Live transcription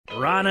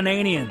Ron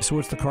Ananian. So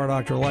what's the car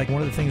doctor like?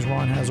 One of the things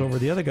Ron has over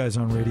the other guys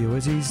on radio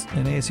is he's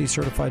an ASE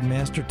certified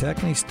master tech,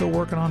 and he's still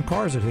working on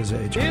cars at his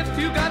age. If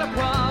you got a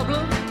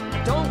problem,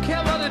 don't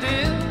care what it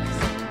is.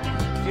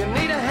 If you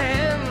need a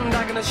hand,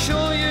 I can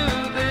assure you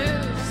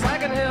this. I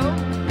can help.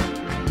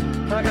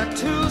 I got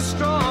two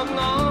strong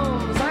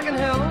arms. I can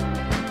help.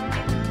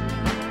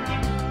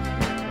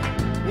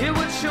 It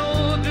would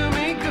sure do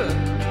me good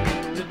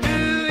to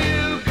do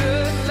you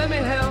good. Let me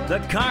help. The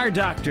Car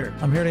Doctor.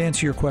 I'm here to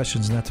answer your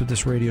questions, and that's what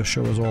this radio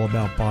show is all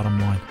about, bottom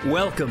line.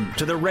 Welcome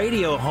to the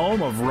radio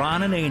home of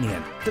Ron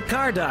Ananian, the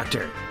Car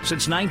Doctor.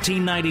 Since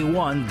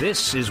 1991,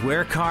 this is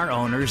where car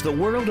owners the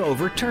world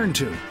over turn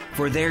to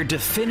for their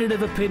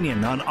definitive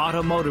opinion on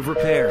automotive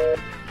repair.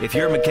 If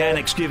your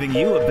mechanic's giving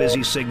you a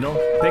busy signal,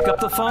 pick up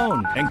the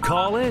phone and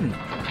call in.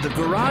 The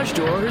garage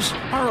doors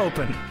are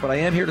open. But I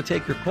am here to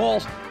take your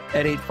calls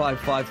at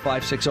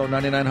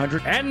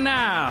 855-560-9900. And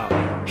now,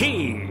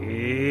 here's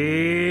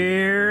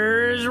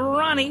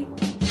Ronnie.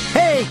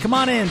 Hey, come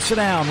on in. Sit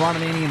down. Ron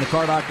Ananian, the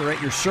car doctor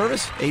at your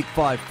service.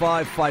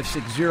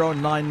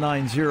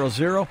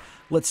 855-560-9900.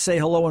 Let's say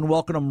hello and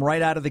welcome them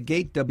right out of the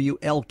gate.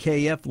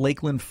 WLKF,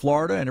 Lakeland,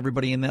 Florida, and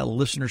everybody in that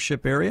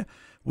listenership area.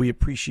 We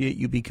appreciate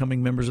you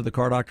becoming members of the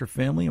Car Doctor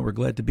family, and we're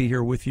glad to be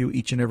here with you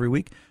each and every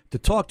week to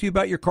talk to you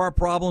about your car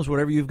problems,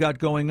 whatever you've got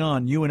going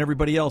on. You and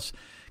everybody else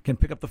can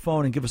pick up the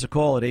phone and give us a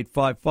call at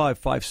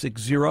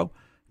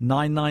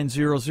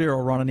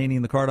 855-560-9900. Ron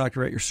Ananian, the Car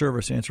Doctor at your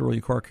service. Answer all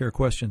your car care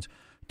questions.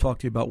 Talk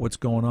to you about what's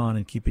going on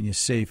and keeping you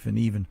safe and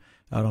even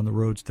out on the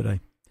roads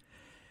today.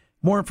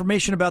 More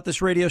information about this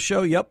radio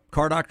show,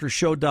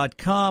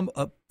 cardoctorshow.com.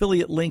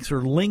 Affiliate links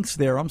or links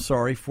there,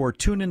 for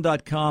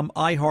tunein.com,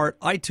 iHeart,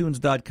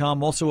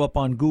 iTunes.com, also up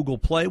on Google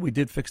Play. We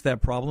did fix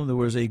that problem. There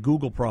was a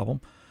Google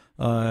problem.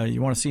 You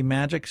want to see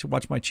magic? So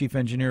watch my chief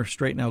engineer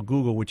straighten out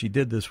Google, which he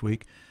did this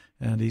week.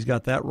 And he's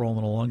got that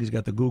rolling along. He's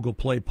got the Google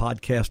Play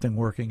podcasting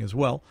working as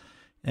well.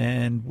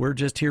 And we're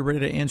just here ready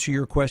to answer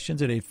your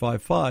questions at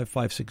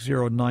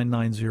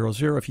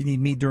 855-560-9900. If you need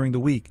me during the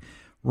week,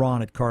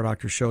 Ron at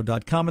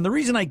cardoctorshow.com. And the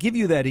reason I give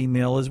you that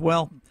email is,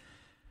 well,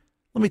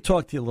 let me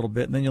talk to you a little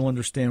bit, and then you'll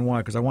understand why,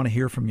 because I want to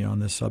hear from you on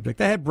this subject.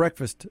 I had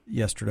breakfast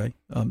yesterday.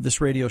 This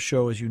radio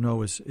show, as you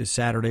know, is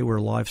Saturday. We're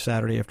live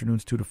Saturday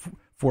afternoons, 2 to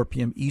 4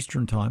 p.m.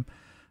 Eastern Time.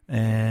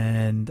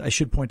 And I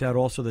should point out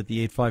also that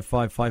the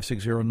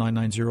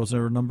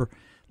 855-560-9900 number,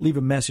 leave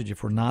a message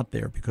if we're not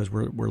there, because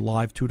we're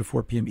live 2 to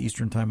 4 p.m.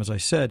 Eastern Time, as I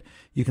said.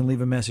 You can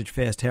leave a message.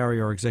 Fast Harry,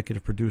 our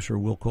executive producer,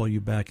 will call you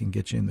back and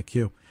get you in the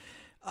queue.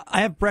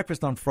 I have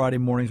breakfast on Friday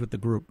mornings with the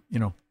group,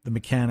 the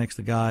mechanics,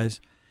 the guys.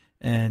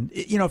 And,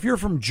 if you're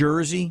from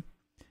Jersey,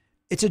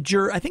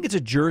 I think it's a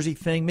Jersey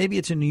thing. Maybe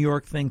it's a New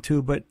York thing,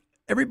 too. But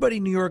everybody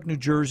in New York, New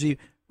Jersey,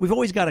 we've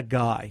always got a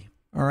guy,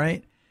 all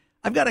right?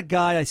 I've got a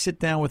guy I sit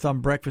down with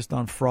on breakfast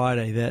on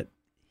Friday that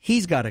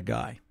he's got a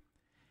guy.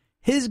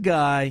 His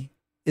guy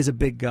is a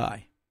big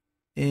guy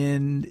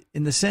in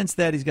the sense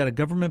that he's got a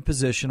government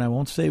position. I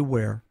won't say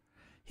where.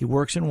 He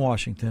works in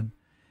Washington.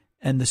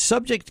 And the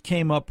subject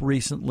came up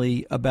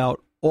recently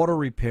about auto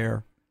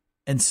repair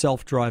and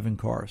self-driving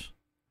cars.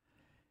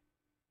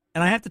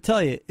 And I have to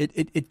tell you,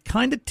 it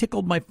kind of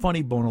tickled my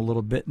funny bone a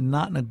little bit,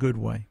 not in a good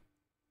way.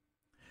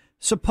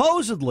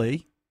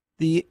 Supposedly,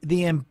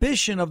 the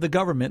ambition of the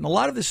government, and a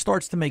lot of this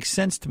starts to make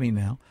sense to me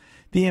now,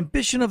 the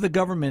ambition of the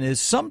government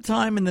is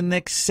sometime in the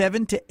next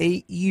 7 to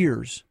 8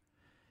 years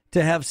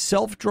to have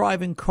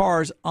self-driving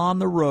cars on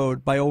the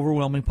road by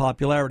overwhelming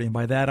popularity. And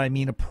by that, I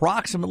mean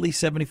approximately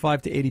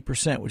 75 to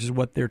 80%, which is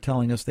what they're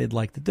telling us they'd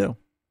like to do.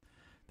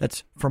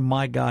 That's from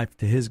my guy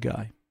to his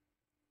guy.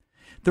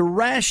 The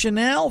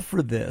rationale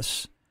for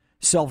this,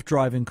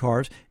 self-driving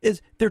cars,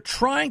 is they're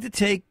trying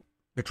to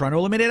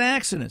eliminate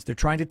accidents. They're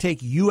trying to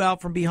take you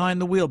out from behind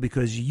the wheel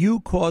because you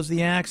caused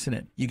the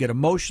accident. You get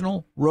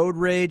emotional, road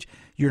rage,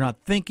 you're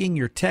not thinking,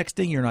 you're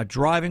texting, you're not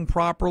driving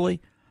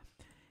properly.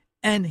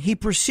 And he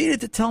proceeded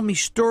to tell me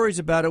stories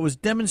about it. It was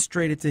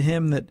demonstrated to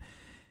him that,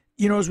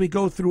 as we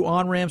go through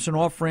on-ramps and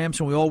off-ramps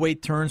and we all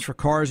wait turns for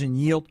cars and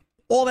yield,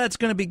 all that's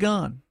going to be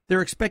gone.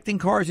 They're expecting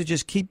cars to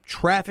just keep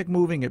traffic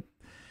moving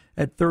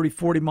at 30,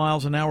 40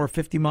 miles an hour,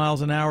 50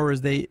 miles an hour,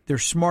 as they're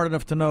smart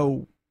enough to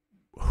know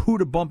who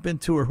to bump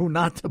into or who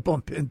not to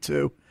bump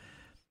into,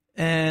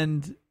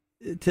 and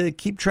to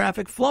keep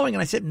traffic flowing.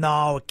 And I said,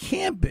 no, it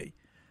can't be.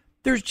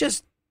 There's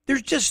just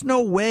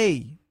no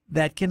way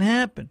that can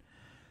happen.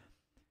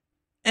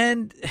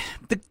 And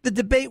the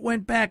debate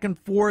went back and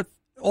forth.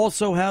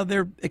 Also, how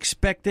they're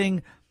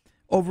expecting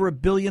over $1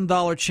 billion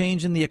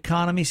change in the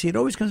economy. See, it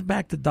always comes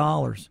back to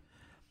dollars.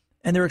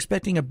 And they're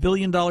expecting $1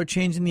 billion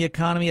change in the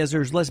economy as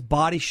there's less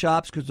body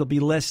shops because there'll be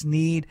less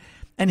need.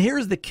 And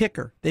here's the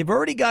kicker. They've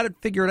already got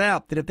it figured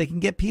out that if they can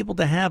get people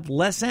to have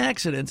less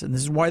accidents, and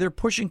this is why they're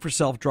pushing for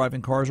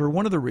self-driving cars, or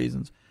one of the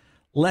reasons,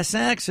 less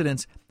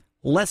accidents,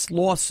 less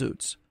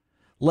lawsuits,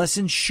 less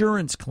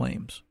insurance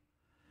claims.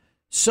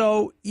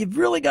 So you've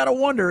really got to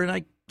wonder, and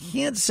I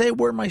can't say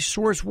where my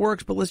source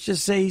works, but let's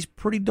just say he's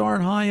pretty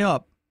darn high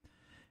up.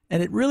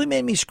 And it really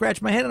made me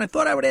scratch my head, and I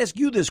thought I would ask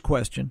you this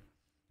question,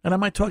 and I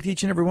might talk to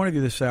each and every one of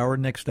you this hour,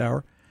 next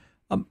hour.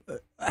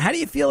 How do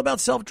you feel about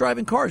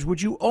self-driving cars?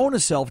 Would you own a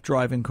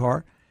self-driving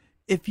car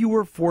if you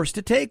were forced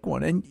to take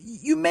one? And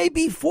you may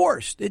be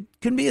forced. It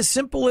can be as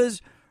simple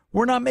as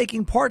we're not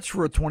making parts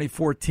for a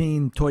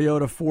 2014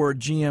 Toyota, Ford,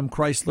 GM,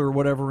 Chrysler,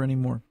 whatever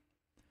anymore.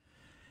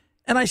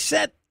 And I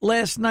sat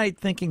last night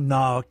thinking,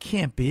 no, it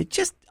can't be.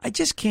 I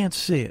just can't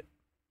see it.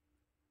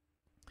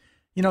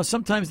 You know,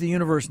 sometimes the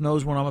universe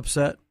knows when I'm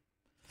upset.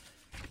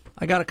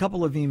 I got a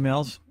couple of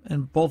emails,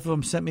 and both of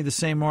them sent me the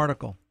same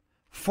article.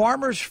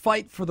 Farmers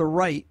fight for the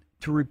right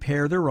to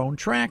repair their own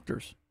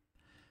tractors.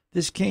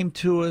 This came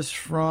to us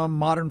from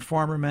Modern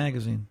Farmer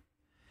magazine.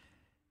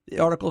 The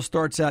article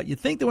starts out, you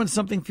think that when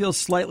something feels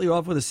slightly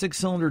off with a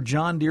six-cylinder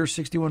John Deere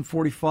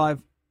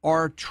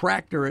 6145R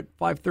tractor at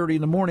 5:30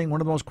 in the morning,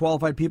 one of the most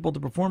qualified people to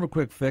perform a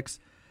quick fix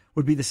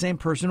would be the same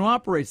person who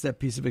operates that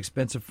piece of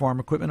expensive farm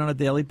equipment on a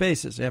daily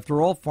basis.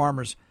 After all,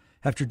 farmers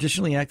have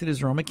traditionally acted as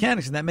their own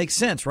mechanics, and that makes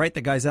sense, right?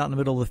 The guy's out in the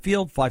middle of the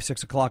field, 5,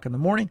 6 o'clock in the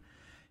morning.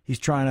 He's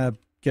trying to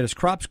get his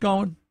crops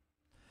going.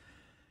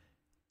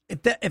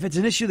 If it's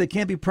an issue that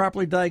can't be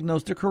properly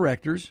diagnosed to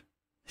correctors,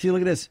 see,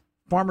 look at this.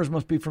 Farmers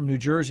must be from New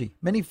Jersey.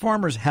 Many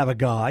farmers have a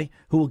guy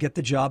who will get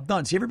the job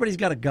done. See, everybody's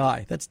got a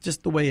guy. That's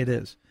just the way it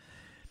is.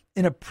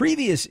 In a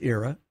previous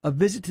era, a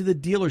visit to the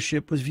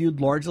dealership was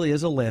viewed largely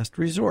as a last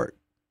resort.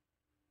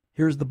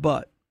 Here's the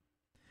but.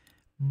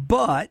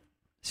 But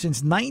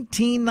since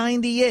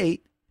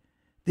 1998,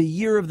 the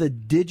year of the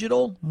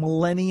Digital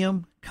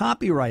Millennium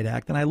Copyright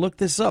Act, and I looked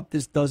this up,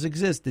 this does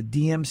exist, the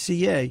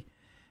DMCA,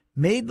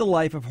 made the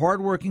life of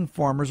hardworking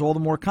farmers all the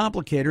more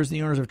complicated as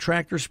the owners of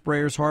tractors,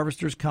 sprayers,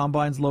 harvesters,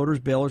 combines, loaders,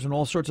 balers, and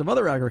all sorts of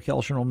other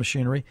agricultural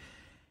machinery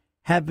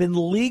have been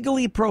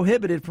legally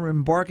prohibited from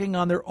embarking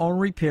on their own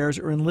repairs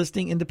or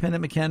enlisting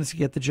independent mechanics to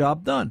get the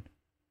job done.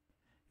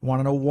 You want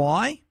to know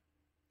why?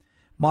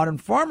 Modern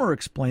Farmer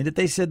explained it.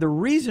 They said the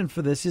reason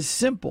for this is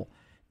simple.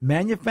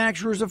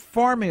 Manufacturers of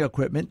farming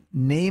equipment,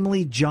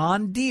 namely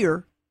John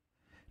Deere,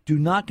 do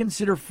not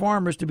consider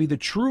farmers to be the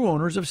true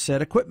owners of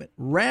said equipment.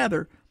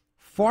 Rather,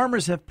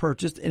 farmers have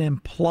purchased an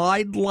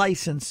implied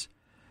license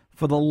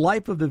for the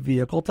life of the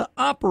vehicle to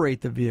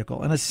operate the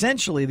vehicle. And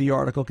essentially, the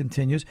article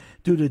continues,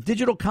 due to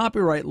digital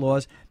copyright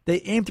laws,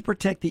 they aim to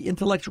protect the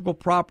intellectual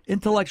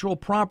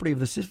property of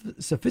the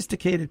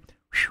sophisticated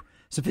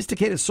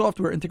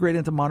software integrated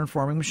into modern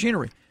farming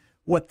machinery.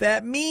 What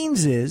that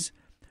means is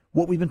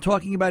what we've been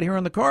talking about here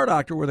on the Car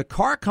Doctor, where the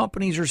car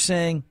companies are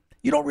saying,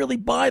 you don't really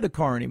buy the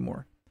car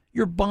anymore.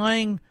 You're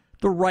buying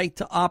the right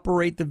to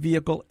operate the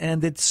vehicle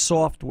and its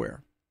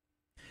software.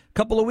 A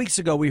couple of weeks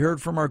ago, we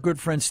heard from our good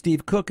friend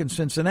Steve Cook in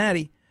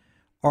Cincinnati,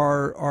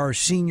 our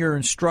senior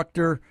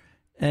instructor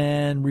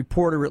and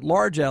reporter at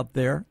large out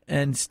there.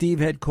 And Steve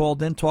had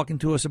called in talking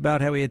to us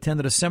about how he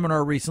attended a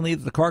seminar recently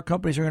that the car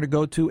companies are going to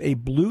go to a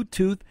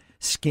Bluetooth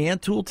scan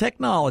tool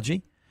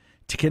technology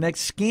to connect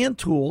scan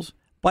tools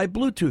by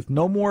Bluetooth.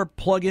 No more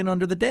plug in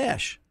under the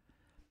dash.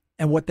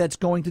 And what that's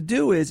going to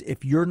do is,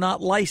 if you're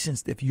not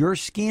licensed, if your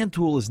scan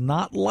tool is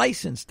not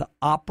licensed to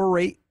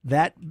operate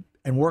that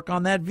and work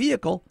on that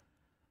vehicle,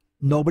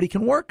 nobody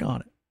can work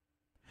on it.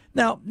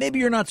 Now, maybe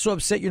you're not so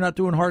upset you're not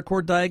doing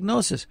hardcore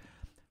diagnosis.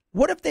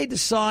 What if they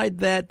decide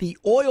that the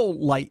oil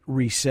light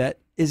reset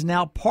is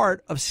now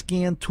part of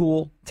scan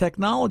tool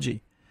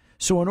technology?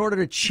 So in order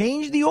to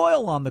change the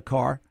oil on the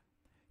car,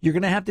 you're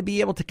going to have to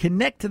be able to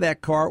connect to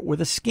that car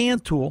with a scan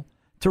tool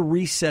to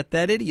reset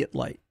that idiot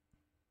light.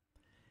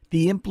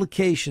 The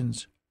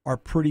implications are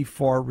pretty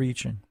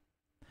far-reaching.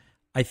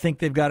 I think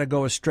they've got to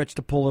go a stretch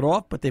to pull it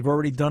off, but they've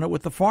already done it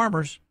with the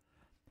farmers.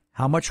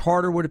 How much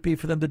harder would it be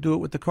for them to do it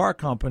with the car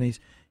companies?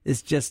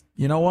 It's just,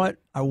 you know what?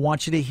 I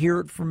want you to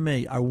hear it from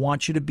me. I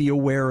want you to be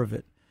aware of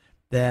it,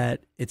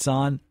 that it's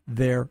on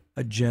their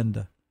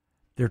agenda.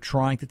 They're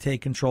trying to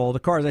take control of the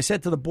cars. I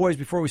said to the boys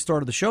before we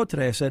started the show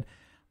today, I said,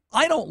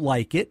 I don't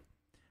like it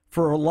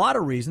for a lot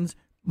of reasons.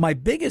 My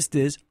biggest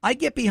is I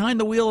get behind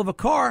the wheel of a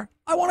car.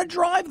 I want to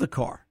drive the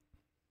car.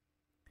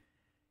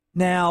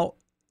 Now,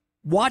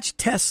 watch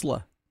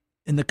Tesla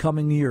in the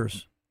coming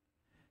years,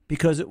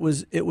 because it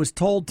was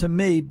told to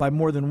me by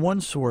more than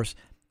one source,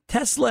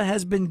 Tesla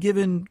has been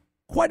given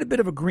quite a bit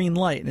of a green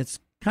light, and it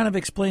kind of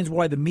explains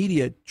why the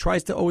media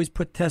tries to always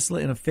put Tesla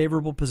in a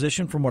favorable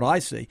position from what I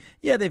see.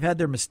 Yeah, they've had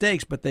their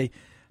mistakes, but they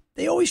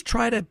always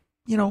try to,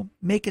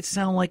 make it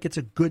sound like it's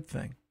a good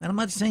thing. And I'm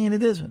not saying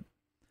it isn't,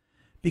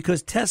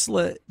 because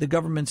Tesla, the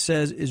government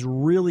says, is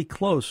really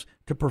close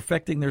to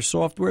perfecting their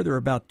software. They're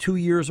about 2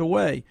 years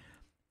away.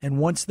 And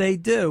once they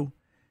do,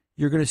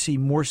 you're going to see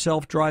more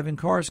self-driving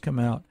cars come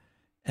out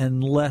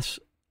and less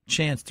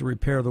chance to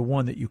repair the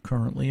one that you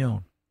currently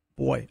own.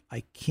 Boy,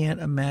 I can't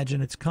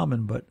imagine it's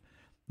coming, but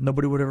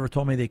nobody would have ever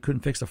told me they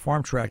couldn't fix a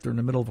farm tractor in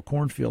the middle of a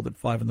cornfield at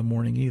 5 in the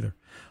morning either.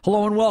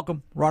 Hello and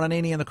welcome. Ron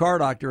Ananian and the Car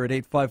Doctor at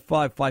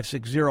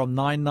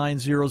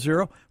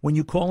 855-560-9900. When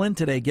you call in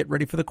today, get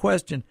ready for the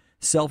question.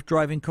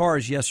 Self-driving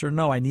cars, yes or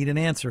no? I need an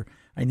answer.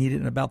 I need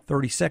it in about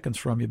 30 seconds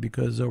from you,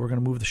 because we're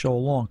going to move the show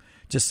along.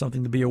 Just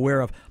something to be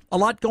aware of. A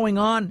lot going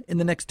on in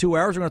the next 2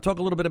 hours. We're going to talk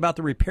a little bit about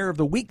the repair of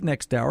the week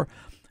next hour.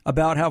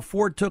 about how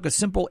Ford took a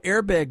simple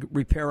airbag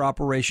repair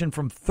operation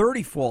from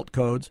 30 fault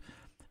codes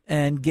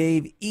and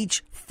gave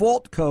each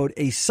fault code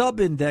a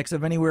sub-index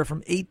of anywhere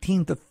from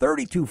 18 to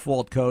 32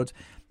 fault codes,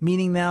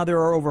 meaning now there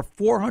are over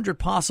 400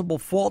 possible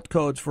fault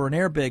codes for an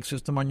airbag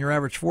system on your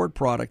average Ford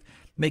product,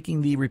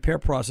 making the repair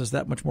process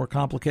that much more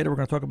complicated. We're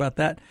going to talk about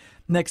that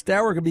next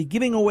hour. We're going to be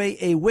giving away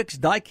a Wix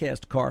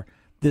diecast car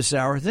this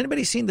hour. Has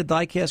anybody seen the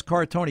diecast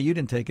car? Tony, you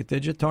didn't take it,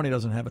 did you? Tony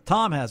doesn't have it.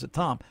 Tom has it.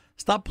 Tom,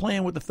 stop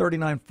playing with the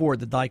 39 Ford,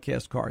 the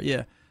diecast car.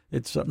 Yeah,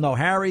 it's no,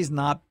 Harry's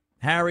not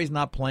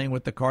playing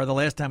with the car. The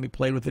last time he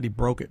played with it, he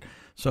broke it,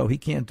 so he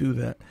can't do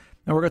that.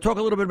 Now, we're going to talk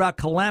a little bit about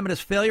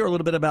calamitous failure, a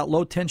little bit about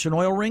low-tension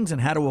oil rings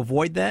and how to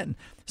avoid that, and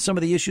some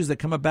of the issues that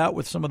come about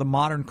with some of the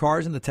modern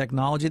cars and the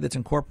technology that's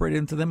incorporated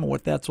into them and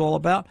what that's all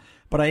about.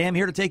 But I am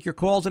here to take your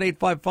calls at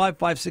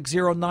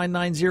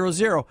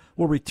 855-560-9900.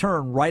 We'll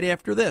return right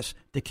after this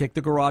to Kick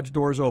the Garage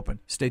Doors Open.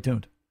 Stay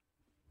tuned.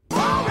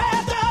 All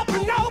wrapped up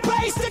and no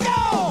place to go.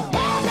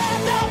 All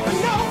wrapped up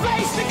and no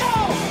place to go.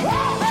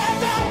 All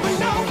wrapped up and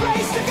no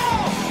place to go.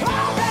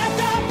 All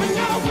wrapped up and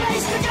no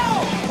place to go.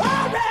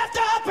 All wrapped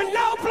up and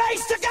no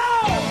place to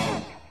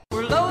go.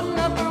 We're loading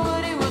up our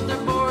Woody with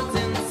their boards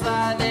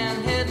inside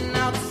and heading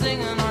out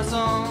singing our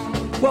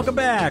song. Welcome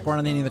back.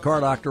 Ron Ananian, the Car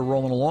Doctor,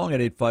 rolling along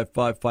at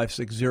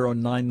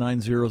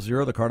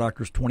 855-560-9900. The Car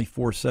Doctor's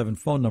 24/7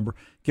 phone number.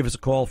 Give us a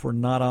call if we're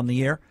not on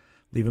the air.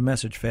 Leave a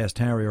message. Fast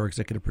Harry, our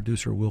executive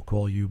producer, will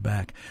call you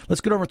back.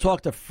 Let's get over and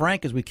talk to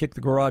Frank as we kick the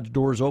garage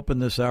doors open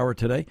this hour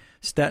today.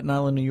 Staten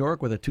Island, New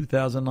York, with a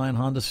 2009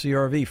 Honda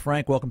CR-V.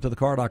 Frank, welcome to the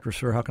Car Doctor,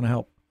 sir. How can I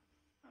help?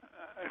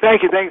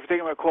 Thank you. Thank you for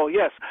taking my call.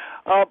 Yes.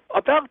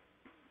 About a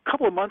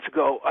couple of months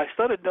ago, I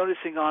started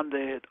noticing on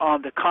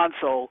the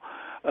console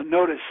a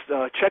notice,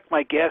 check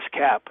my gas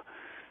cap.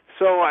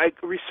 So I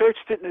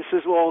researched it, and it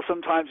says, well,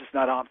 sometimes it's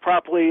not on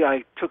properly.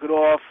 I took it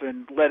off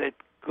and let it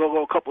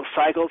go a couple of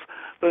cycles,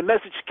 but the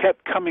message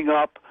kept coming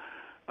up.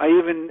 I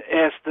even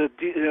asked the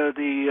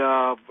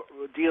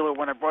dealer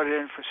when I brought it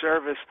in for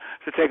service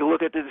to take a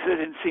look at it. I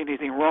didn't see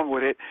anything wrong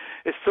with it.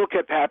 It still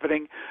kept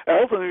happening.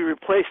 I ultimately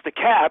replaced the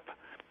cap.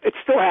 It's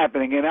still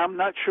happening, and I'm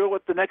not sure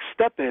what the next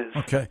step is.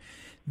 Okay.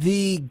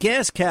 The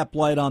gas cap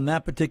light on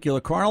that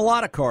particular car, and a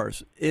lot of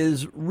cars,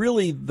 is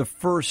really the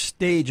first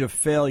stage of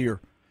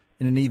failure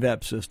in an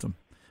EVAP system.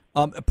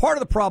 Part of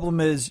the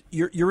problem is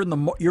you're in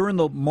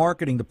the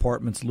marketing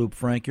department's loop,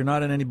 Frank. You're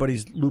not in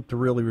anybody's loop to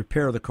really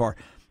repair the car.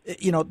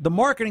 You know, the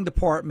marketing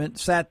department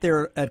sat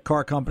there at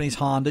car companies,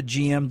 Honda,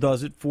 GM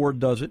does it, Ford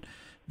does it,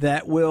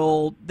 they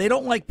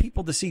don't like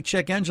people to see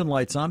check engine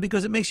lights on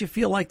because it makes you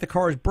feel like the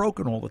car is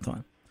broken all the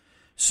time.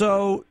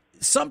 So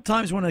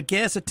sometimes when a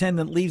gas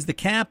attendant leaves the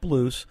cap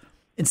loose,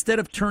 instead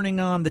of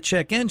turning on the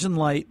check engine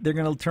light, they're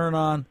going to turn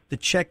on the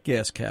check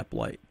gas cap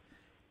light.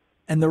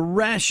 And the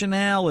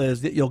rationale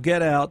is that you'll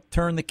get out,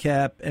 turn the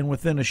cap, and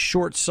within a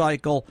shorter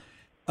cycle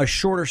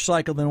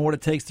than what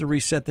it takes to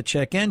reset the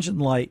check engine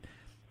light,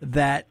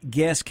 that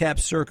gas cap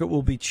circuit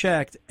will be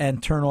checked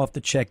and turn off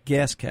the check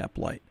gas cap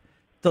light.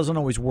 It doesn't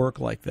always work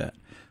like that.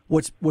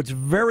 What's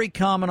very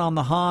common on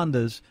the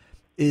Hondas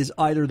is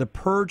either the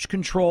purge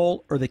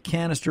control or the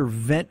canister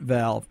vent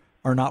valve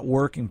are not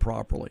working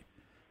properly.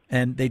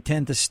 And they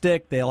tend to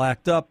stick, they'll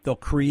act up, they'll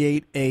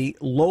create a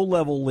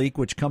low-level leak,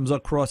 which comes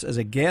across as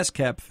a gas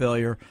cap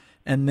failure,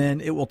 and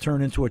then it will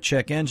turn into a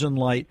check engine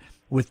light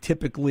with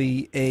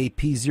typically a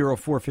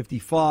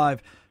P0455,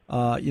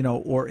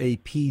 or a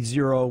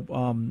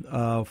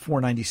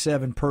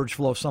P0497 purge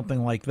flow,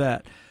 something like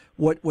that.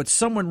 What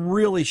someone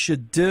really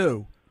should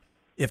do,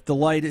 if the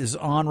light is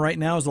on right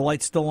now, is the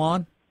light still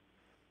on?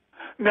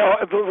 No,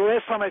 the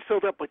last time I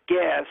filled up with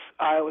gas,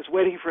 I was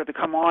waiting for it to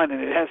come on,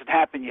 and it hasn't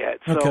happened yet.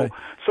 So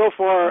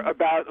far,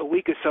 about a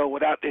week or so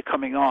without it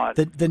coming on.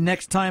 The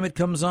next time it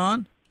comes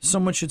on,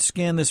 someone should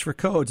scan this for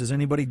codes. Has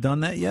anybody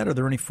done that yet? Are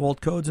there any fault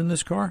codes in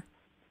this car?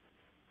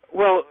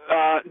 Well,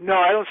 no,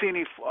 I don't see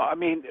any. I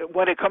mean,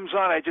 when it comes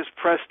on, I just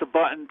press the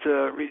button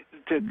to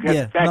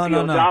get back the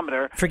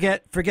odometer.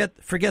 Forget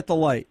the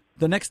light.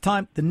 The next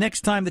time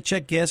the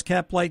check gas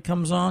cap light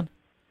comes on,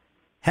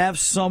 have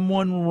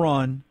someone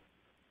run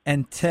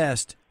and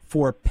test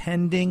for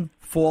pending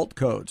fault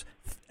codes.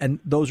 And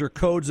those are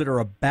codes that are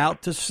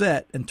about to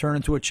set and turn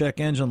into a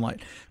check engine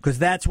light, because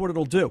that's what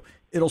it'll do.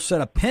 It'll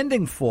set a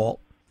pending fault.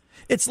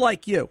 It's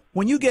like you.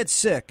 When you get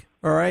sick,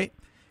 all right,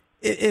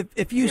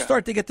 if you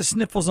start to get the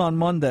sniffles on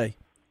Monday,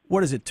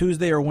 what is it,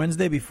 Tuesday or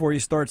Wednesday before you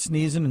start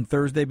sneezing and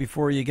Thursday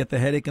before you get the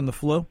headache and the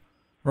flu,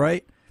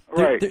 right?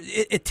 Right.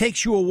 It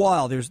takes you a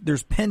while.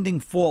 There's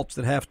pending faults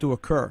that have to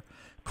occur.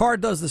 Car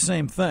does the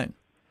same thing.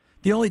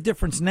 The only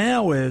difference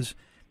now is,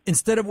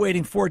 instead of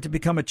waiting for it to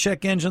become a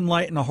check engine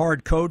light and a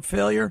hard code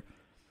failure,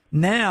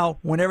 now,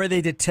 whenever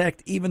they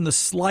detect even the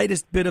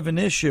slightest bit of an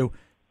issue,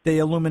 they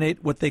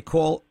illuminate what they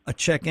call a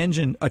check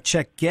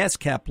gas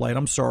cap light,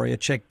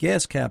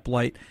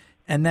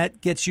 and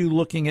that gets you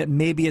looking at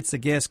maybe it's the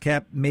gas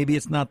cap, maybe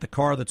it's not the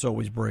car that's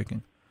always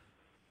breaking.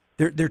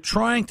 They're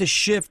trying to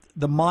shift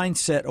the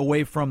mindset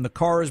away from the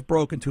car is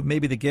broken to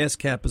maybe the gas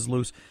cap is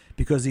loose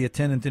because the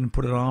attendant didn't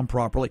put it on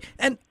properly.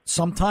 And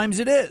sometimes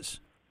it is.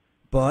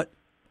 but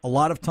a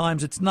lot of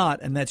times it's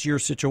not, and that's your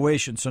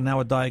situation. So now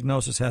a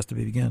diagnosis has to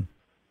be begun.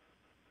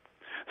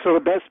 So the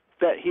best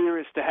bet here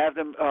is to have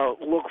them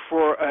look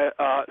for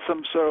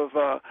some sort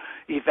of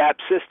evap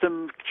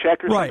system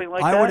check or something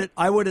like that?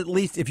 I would at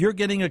least, if you're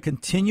getting a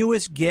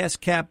continuous gas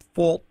cap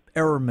fault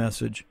error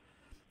message,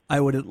 I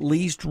would at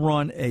least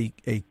run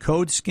a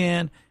code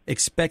scan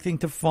expecting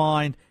to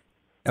find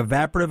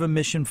evaporative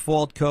emission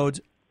fault codes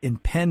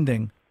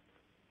impending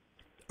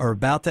or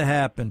about to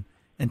happen,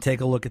 and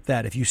take a look at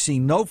that. If you see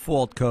no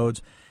fault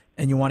codes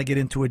and you want to get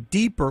into it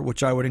deeper,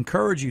 which I would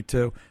encourage you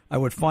to, I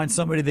would find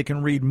somebody that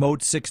can read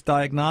Mode 6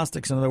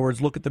 diagnostics. In other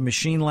words, look at the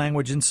machine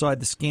language inside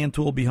the scan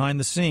tool behind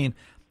the scene,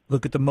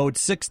 look at the Mode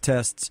 6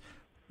 tests.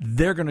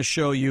 They're going to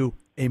show you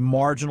a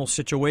marginal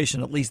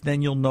situation. At least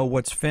then you'll know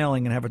what's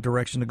failing and have a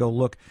direction to go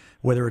look,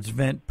 whether it's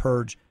vent,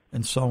 purge,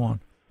 and so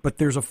on. But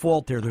there's a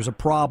fault here. There's a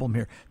problem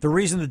here. The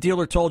reason the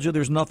dealer told you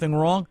there's nothing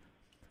wrong,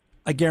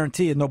 I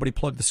guarantee you nobody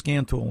plugged the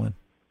scan tool in.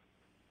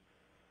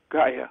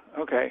 Got you.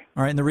 Okay.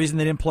 All right, and the reason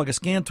they didn't plug a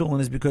scan tool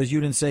in is because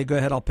you didn't say, go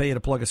ahead, I'll pay you to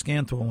plug a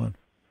scan tool in.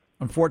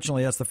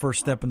 Unfortunately, that's the first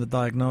step in the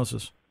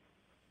diagnosis.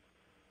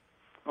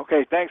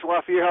 Okay, thanks a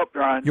lot for your help,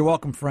 Ron. You're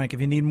welcome, Frank.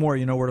 If you need more,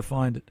 you know where to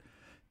find it.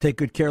 Take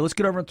good care. Let's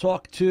get over and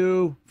talk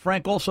to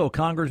Frank also,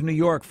 Congers, New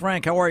York.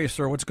 Frank, how are you,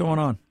 sir? What's going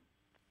on?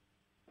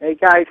 Hey,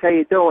 guys, how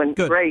you doing?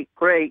 Good. Great.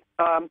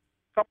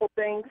 Couple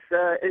things.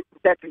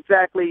 That's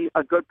exactly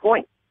a good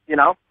point, you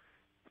know.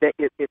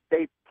 If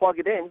they plug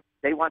it in,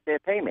 they want their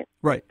payment.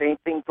 Right. Same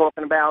thing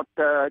talking about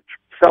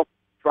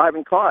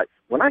self-driving cars.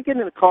 When I get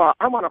in the car,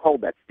 I want to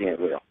hold that steering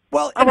wheel.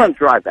 Well, I want to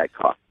drive that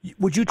car.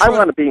 Would you? I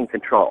want to be in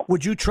control.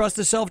 Would you trust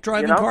a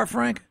self-driving car,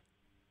 Frank?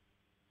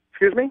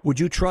 Excuse me? Would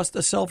you trust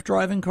a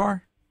self-driving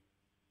car?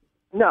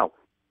 No,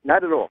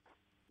 not at all.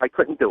 I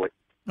couldn't do it.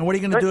 And what are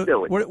you going to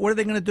do? What are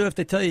they going to do if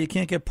they tell you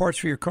can't get parts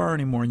for your car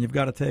anymore and you've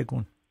got to take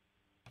one?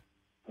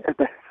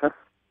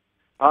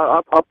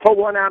 I'll pull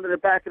one out of the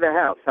back of the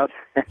house.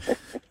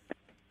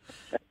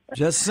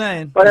 Just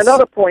saying. But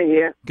another point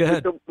here. Go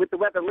ahead. With the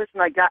weather, listen,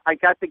 I got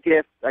the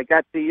gift. I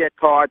got the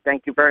card.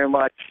 Thank you very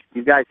much.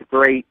 You guys are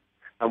great.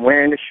 I'm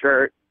wearing the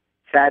shirt.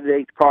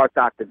 Saturday's Car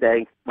Doctor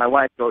Day. My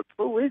wife goes,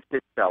 who is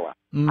this fella?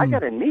 I got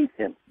to meet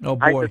him. Oh,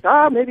 boy. I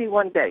said, maybe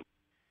one day.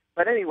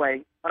 But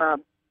anyway,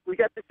 we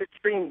got this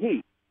extreme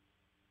heat.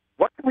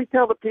 What can we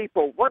tell the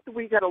people? What do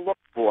we got to look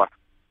for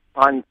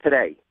on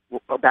today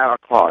about our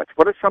cars?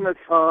 What are some of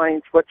the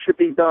signs? What should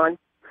be done?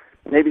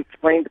 Maybe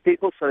explain to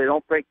people so they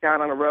don't break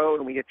down on the road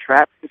and we get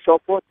trapped and so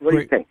forth. What do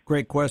you think?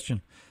 Great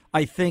question.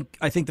 I think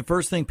the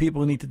first thing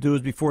people need to do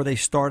is before they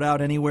start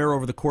out anywhere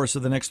over the course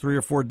of the next 3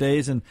 or 4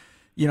 days, and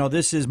you know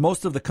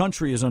most of the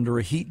country is under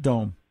a heat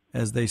dome,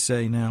 as they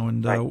say now,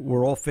 and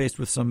we're all faced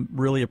with some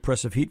really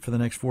oppressive heat for the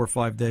next 4 or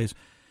 5 days.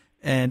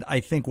 And I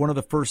think one of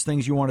the first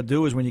things you want to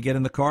do is when you get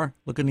in the car,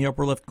 look in the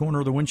upper left corner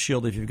of the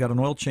windshield if you've got an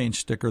oil change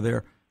sticker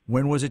there.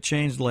 When was it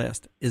changed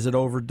last? Is it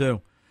overdue?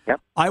 Yep.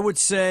 I would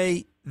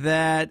say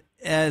that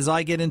as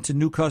I get into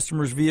new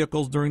customers'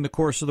 vehicles during the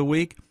course of the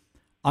week,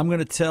 I'm going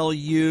to tell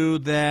you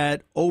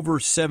that over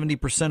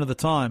 70% of the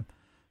time,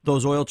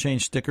 those oil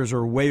change stickers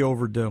are way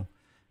overdue.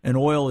 And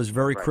oil is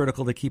very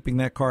critical to keeping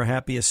that car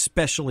happy,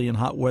 especially in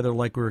hot weather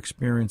like we're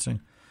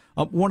experiencing.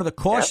 One of the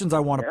cautions I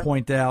want to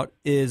point out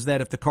is that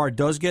if the car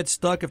does get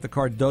stuck, if the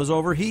car does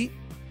overheat,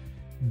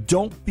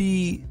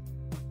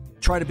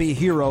 try to be a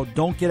hero.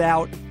 Don't get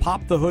out,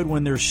 pop the hood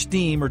when there's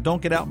steam, or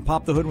don't get out and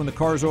pop the hood when the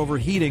car's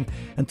overheating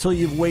until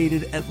you've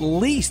waited at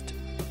least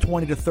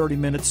 20 to 30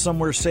 minutes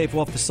somewhere safe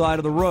off the side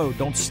of the road.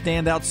 Don't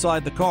stand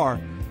outside the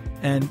car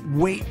and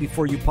wait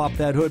before you pop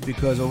that hood,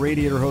 because a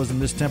radiator hose in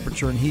this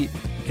temperature and heat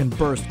can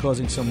burst,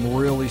 causing some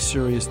really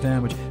serious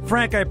damage.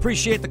 Frank, I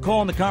appreciate the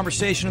call and the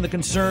conversation and the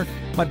concern.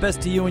 My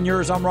best to you and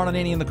yours. I'm Ron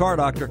Ananian, the Car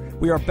Doctor.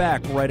 We are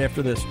back right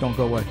after this. Don't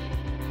go away.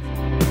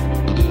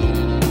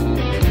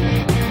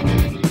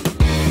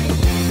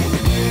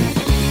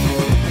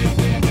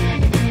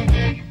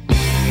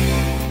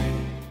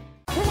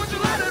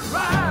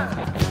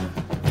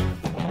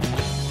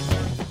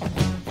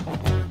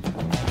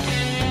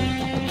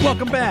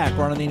 Welcome back.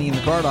 Ron Ananian,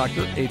 the Car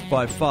Doctor.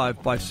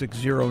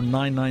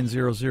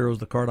 855-560-9900 is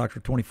the Car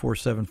Doctor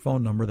 24/7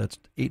 phone number. That's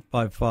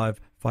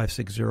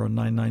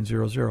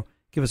 855-560-9900.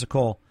 Give us a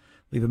call.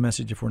 Leave a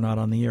message if we're not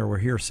on the air. We're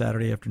here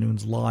Saturday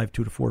afternoons live,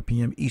 2 to 4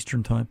 p.m.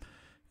 Eastern Time.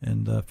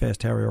 And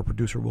Fast Harry, our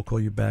producer, will call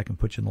you back and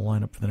put you in the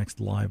lineup for the next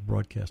live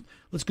broadcast.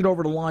 Let's get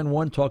over to line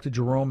one, talk to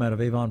Jerome out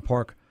of Avon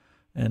Park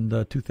and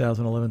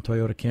 2011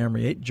 Toyota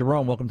Camry. Hey,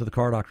 Jerome, welcome to the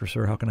Car Doctor,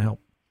 sir. How can I help?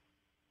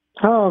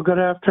 Oh, good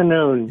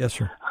afternoon. Yes,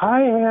 sir.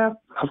 I've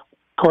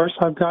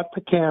got the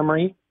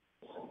Camry,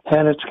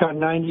 and it's got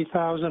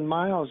 90,000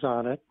 miles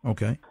on it.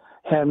 Okay.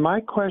 And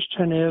my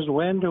question is,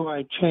 when do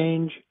I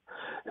change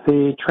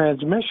the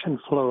transmission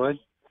fluid?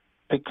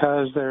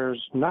 Because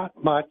there's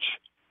not much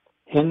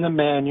in the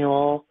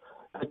manual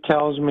that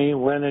tells me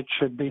when it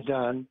should be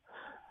done.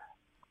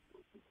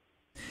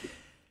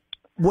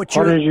 What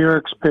is your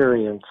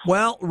experience?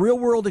 Well, real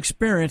world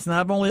experience, and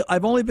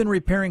I've only been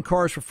repairing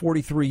cars for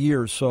 43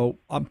 years, so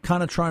I'm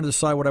kind of trying to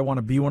decide what I want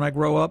to be when I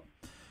grow up.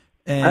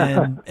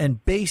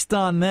 And based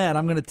on that,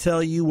 I'm going to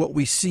tell you what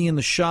we see in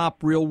the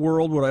shop, real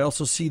world. What I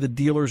also see the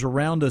dealers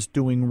around us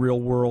doing, real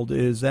world,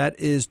 is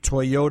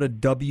Toyota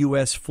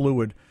WS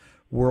fluid,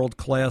 world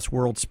class,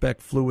 world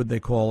spec fluid they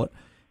call it,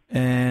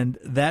 and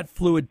that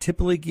fluid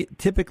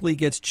typically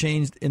gets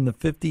changed in the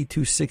 50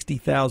 to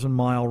 60,000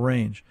 mile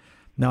range.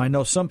 Now I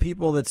know some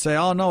people that say,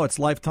 "Oh no, it's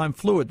lifetime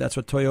fluid. That's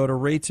what Toyota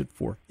rates it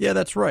for." Yeah,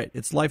 that's right.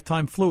 It's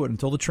lifetime fluid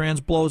until the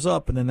trans blows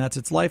up, and then that's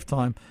its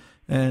lifetime.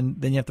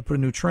 And then you have to put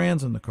a new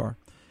trans in the car.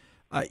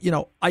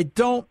 I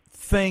don't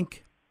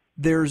think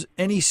there's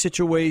any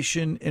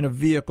situation in a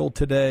vehicle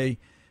today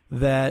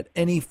that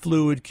any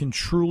fluid can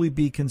truly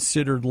be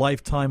considered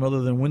lifetime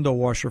other than window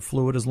washer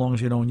fluid as long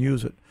as you don't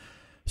use it.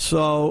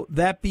 So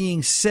that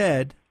being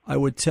said, I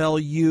would tell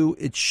you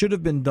it should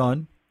have been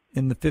done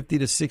in the 50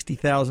 to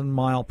 60,000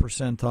 mile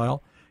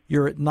percentile.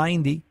 You're at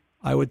 90.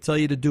 I would tell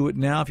you to do it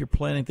now if you're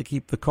planning to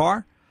keep the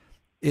car.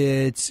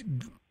 It's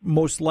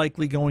most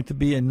likely going to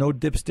be a no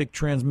dipstick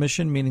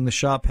transmission, meaning the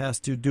shop has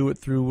to do it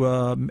through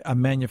a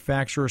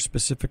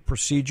manufacturer-specific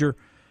procedure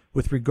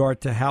with regard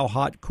to how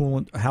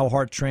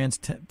hard trans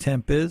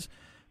temp is.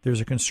 There's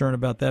a concern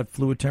about that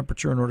fluid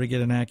temperature in order to get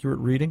an accurate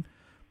reading.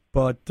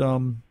 But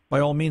by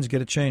all means,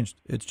 get it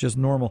changed. It's just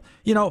normal.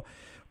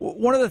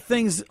 One of the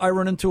things I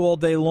run into all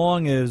day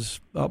long is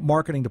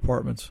marketing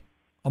departments.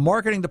 A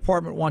marketing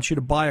department wants you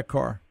to buy a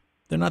car.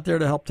 They're not there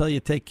to help tell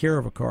you to take care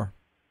of a car.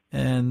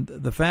 And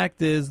the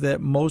fact is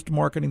that most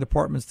marketing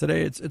departments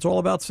today, it's all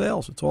about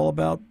sales. It's all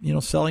about,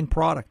 selling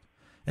product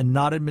and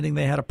not admitting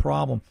they had a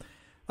problem.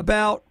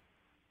 About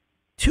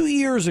 2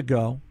 years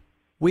ago,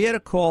 we had a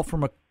call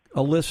from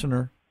a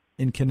listener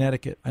in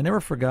Connecticut. I never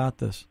forgot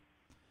this.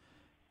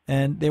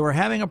 And they were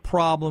having a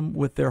problem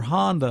with their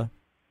Honda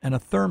and a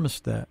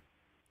thermostat.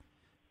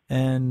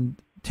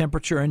 And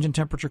engine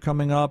temperature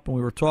coming up, and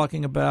we were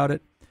talking about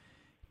it.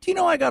 Do you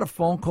know I got a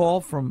phone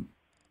call from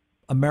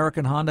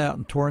American Honda out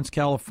in Torrance,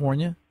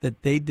 California,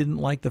 that they didn't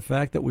like the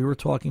fact that we were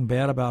talking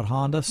bad about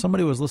Honda?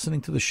 Somebody was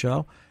listening to the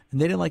show, and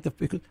they didn't like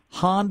because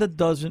Honda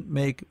doesn't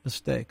make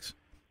mistakes,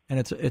 and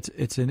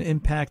it's an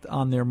impact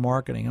on their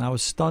marketing. And I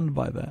was stunned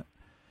by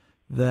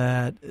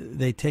that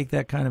they take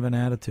that kind of an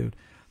attitude.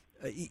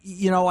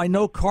 I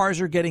know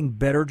cars are getting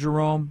better,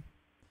 Jerome,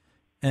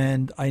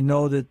 and I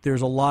know that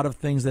there's a lot of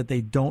things that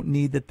they don't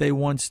need that they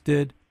once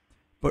did.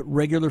 But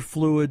regular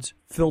fluids,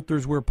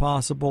 filters where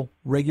possible,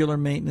 regular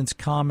maintenance,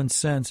 common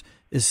sense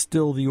is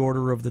still the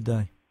order of the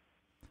day.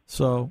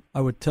 So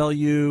I would tell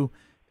you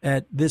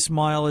at this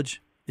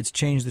mileage, it's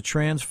changed the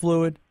trans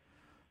fluid.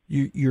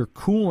 Your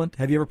coolant,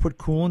 have you ever put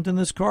coolant in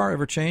this car?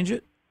 Ever change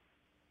it?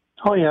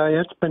 Oh, yeah,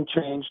 it's been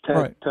changed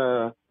at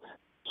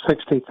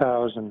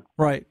 60,000.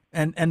 Right.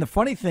 And the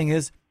funny thing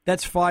is,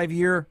 that's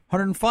 5-year,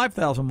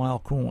 105,000 mile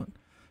coolant.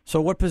 So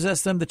what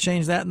possessed them to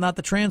change that and not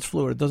the trans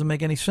fluid? It doesn't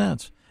make any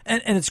sense.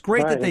 And it's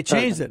great that they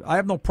changed it. I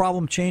have no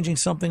problem changing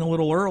something a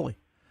little early.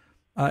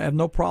 I have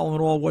no problem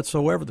at all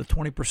whatsoever. The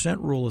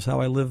 20% rule is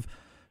how I live,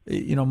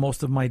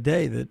 most of my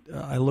day. That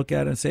I look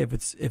at it and say,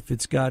 if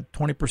it's got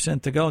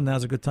 20% to go,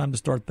 now's a good time to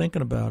start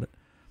thinking about it.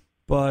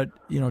 But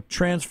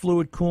trans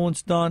fluid,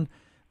 coolant's done.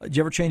 Did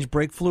you ever change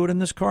brake fluid in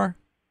this car?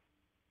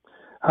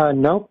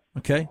 Nope.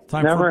 Okay.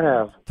 Never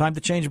have. Time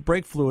to change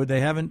brake fluid. They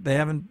haven't.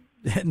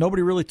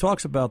 Nobody really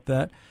talks about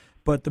that.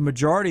 But the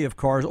majority of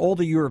cars, all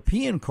the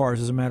European cars,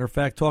 as a matter of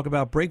fact, talk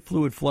about brake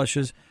fluid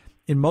flushes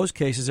in most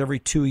cases every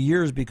 2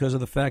 years because of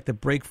the fact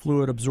that brake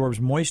fluid absorbs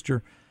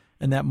moisture,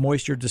 and that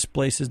moisture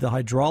displaces the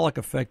hydraulic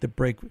effect that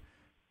brake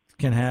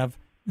can have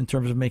in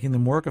terms of making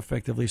them work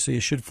effectively. So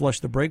you should flush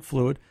the brake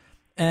fluid.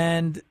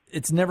 And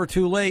it's never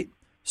too late.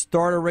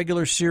 Start a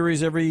regular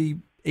series every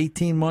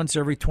 18 months,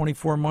 every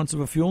 24 months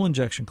of a fuel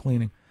injection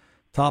cleaning.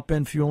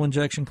 Top-end fuel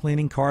injection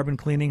cleaning, carbon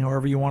cleaning,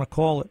 however you want to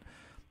call it.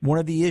 One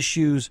of the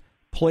issues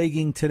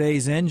plaguing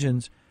today's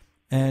engines,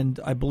 and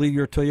I believe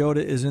your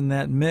Toyota is in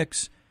that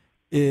mix,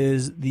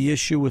 is the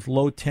issue with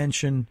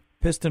low-tension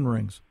piston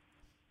rings.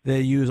 They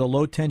use a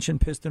low-tension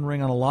piston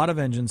ring on a lot of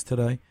engines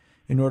today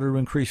in order to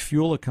increase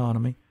fuel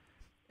economy.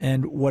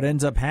 And what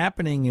ends up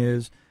happening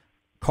is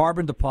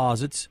carbon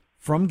deposits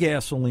from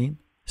gasoline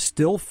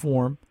still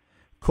form,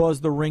 cause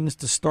the rings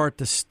to start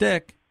to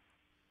stick,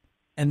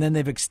 and then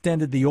they've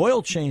extended the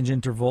oil change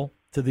interval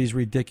to these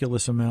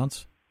ridiculous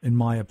amounts, in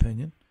my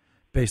opinion,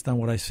 based on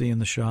what I see in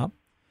the shop.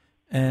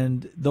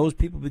 And those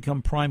people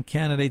become prime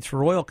candidates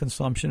for oil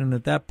consumption, and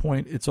at that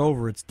point, it's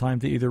over. It's time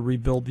to either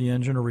rebuild the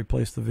engine or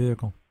replace the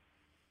vehicle.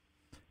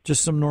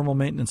 Just some normal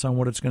maintenance on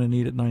what it's going to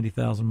need at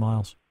 90,000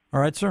 miles. All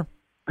right, sir?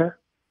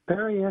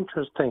 Very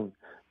interesting.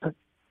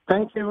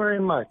 Thank you very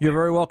much. You're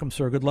very welcome,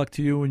 sir. Good luck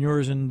to you and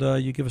yours, and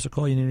you give us a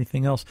call. You need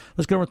anything else.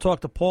 Let's go over and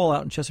talk to Paul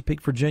out in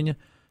Chesapeake, Virginia.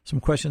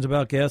 Some questions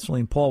about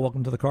gasoline. Paul,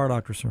 welcome to the Car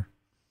Doctor, sir.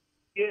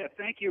 Yeah,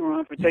 thank you,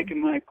 Ron, for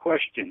taking my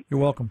question. You're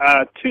welcome.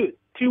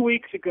 2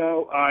 weeks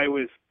ago, I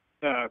was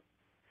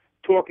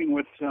talking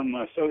with some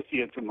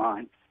associates of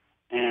mine,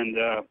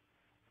 and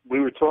we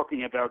were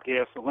talking about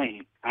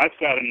gasoline. I've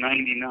got a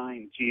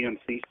 99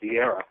 GMC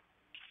Sierra,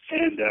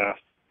 and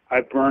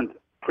I burned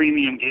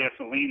premium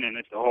gasoline in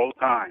it the whole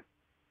time.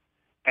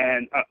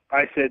 And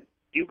I said,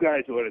 you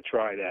guys ought to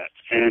try that.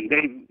 And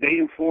they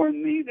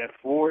informed me that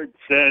Ford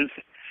says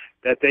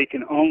that they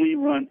can only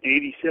run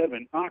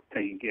 87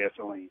 octane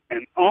gasoline,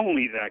 and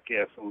only that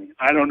gasoline.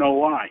 I don't know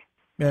why.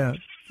 Yeah.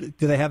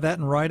 Do they have that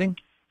in writing?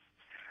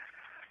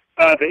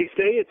 They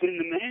say it's in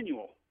the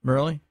manual.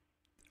 Really?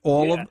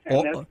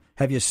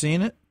 Have you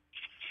seen it?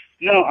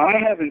 No, I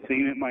haven't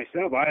seen it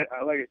myself. I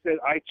like I said,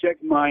 I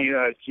checked my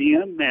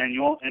GM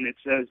manual, and it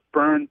says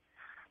burn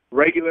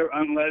regular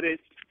unleaded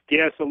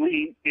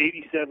gasoline,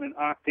 87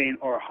 octane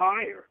or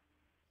higher.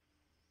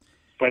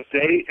 But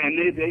they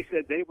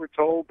said they were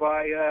told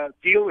by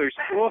dealers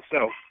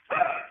also.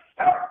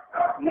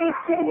 Not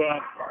to,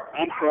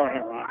 I'm sorry,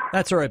 Ron.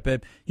 That's all right,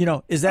 babe. You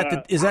know, is that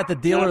the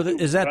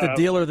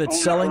dealer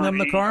that's selling them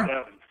the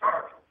car?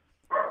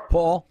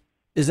 Paul,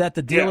 is that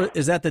the dealer? Yeah.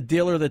 Is that the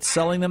dealer that's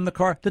selling them the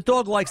car? The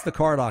dog likes the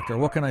car doctor.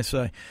 What can I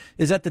say?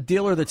 Is that the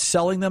dealer that's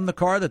selling them the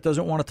car that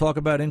doesn't want to talk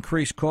about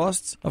increased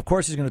costs? Of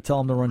course, he's going to tell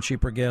them to run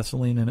cheaper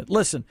gasoline in it.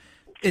 Listen,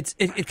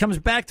 it comes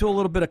back to a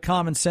little bit of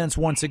common sense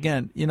once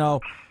again. You know,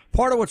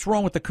 part of what's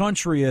wrong with the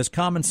country is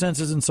common sense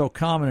isn't so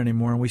common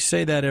anymore, and we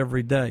say that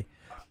every day.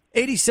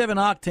 87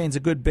 octane is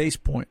a good base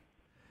point.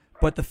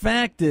 But the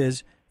fact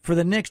is, for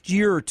the next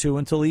year or two,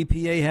 until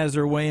EPA has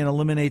their way and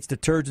eliminates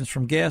detergents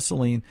from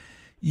gasoline,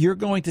 you're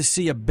going to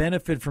see a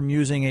benefit from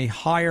using a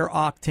higher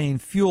octane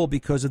fuel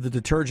because of the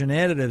detergent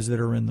additives that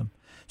are in them.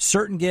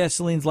 Certain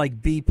gasolines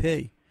like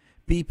BP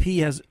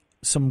has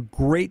some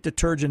great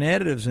detergent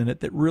additives in it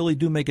that really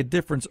do make a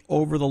difference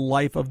over the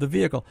life of the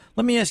vehicle.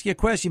 Let me ask you a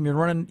question.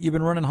 You've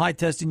been running high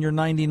testing your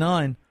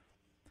 99.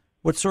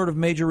 What sort of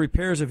major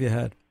repairs have you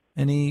had?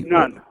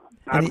 None.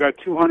 I've got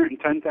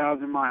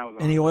 210,000 miles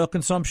on Any oil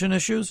consumption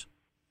issues?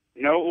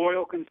 No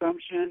oil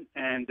consumption,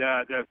 and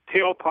the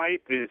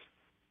tailpipe is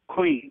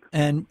clean.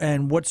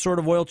 And what sort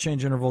of oil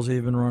change intervals have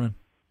you been running?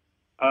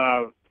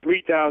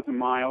 3,000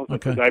 miles,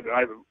 Okay. because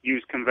I've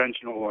used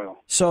conventional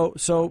oil. So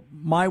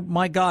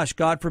my gosh,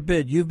 God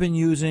forbid, you've been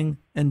using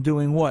and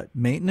doing what?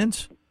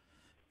 Maintenance?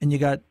 And you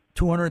got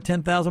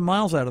 210,000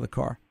 miles out of the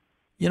car.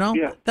 You know?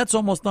 Yeah. That's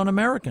almost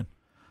un-American.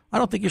 I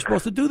don't think you're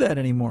supposed to do that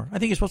anymore. I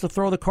think you're supposed to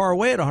throw the car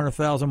away at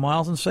 100,000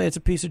 miles and say it's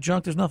a piece of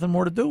junk, there's nothing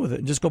more to do with it,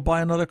 and just go buy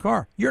another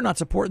car. You're not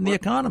supporting the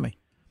economy.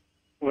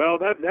 Well,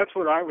 that's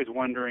what I was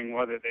wondering,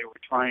 whether they were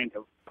trying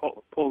to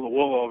pull the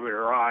wool over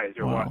their eyes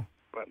or what.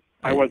 But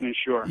I wasn't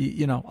sure.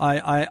 You know,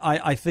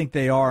 I think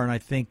they are, and I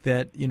think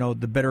that, you know,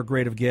 the better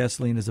grade of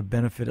gasoline is a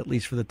benefit, at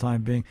least for the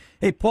time being.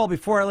 Hey, Paul,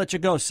 before I let you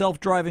go,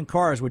 self-driving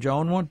cars, would you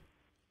own one?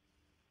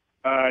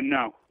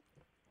 No.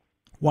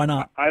 Why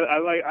not?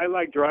 I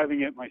like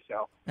driving it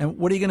myself. And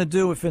what are you going to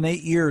do if in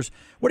 8 years?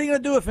 What are you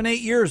going to do if in 8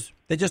 years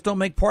they just don't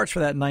make parts for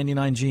that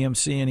 99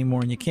 GMC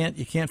anymore, and you can't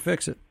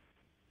fix it?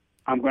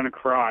 I'm going to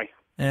cry.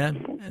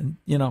 And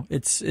you know,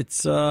 it's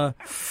you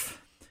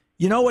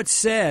know what's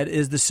sad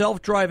is the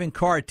self-driving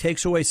car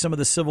takes away some of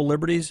the civil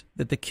liberties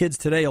that the kids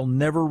today will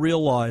never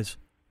realize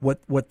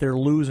what they're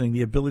losing,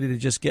 the ability to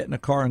just get in a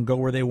car and go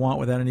where they want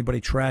without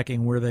anybody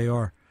tracking where they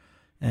are.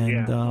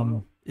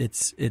 And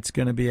it's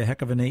going to be a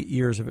heck of an 8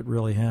 years if it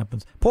really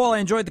happens. Paul, I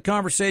enjoyed the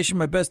conversation.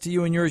 My best to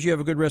you and yours. You have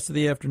a good rest of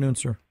the afternoon,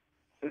 sir.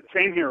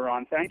 Same here,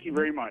 Ron. Thank you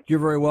very much. You're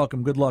very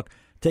welcome. Good luck.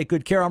 Take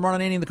good care. I'm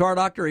Ron Ananian, the Car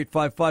Doctor,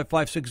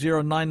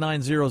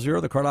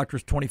 855-560-9900. The Car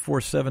Doctor's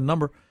 24/7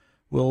 number.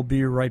 We'll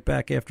be right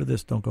back after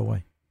this. Don't go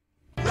away.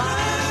 Ride,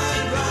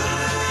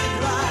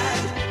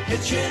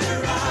 hitching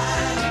a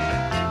ride.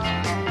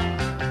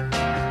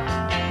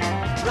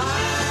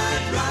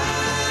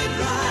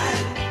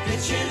 Ride,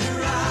 hitching a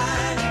ride.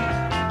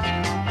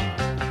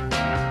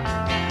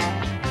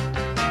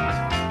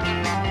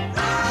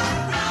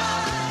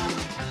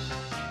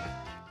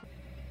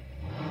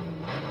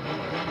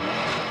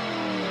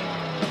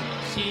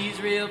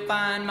 She's real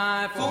fine,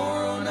 my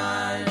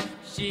 409.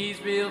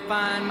 She's real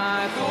fine,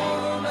 my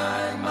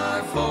 409,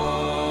 my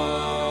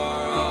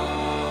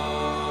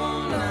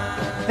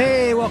 409.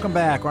 Hey, welcome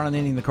back. Ron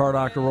Ananian, the Car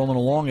Doctor, rolling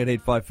along at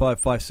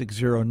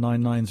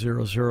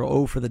 855-560-9900.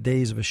 Oh, for the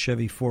days of a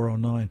Chevy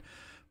 409.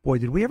 Boy,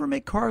 did we ever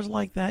make cars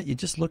like that? You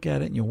just look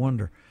at it and you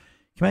wonder.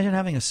 Can you imagine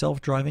having a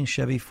self-driving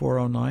Chevy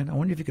 409? I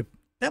wonder if you could.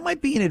 That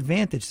might be an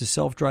advantage to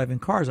self-driving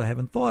cars I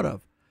haven't thought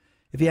of.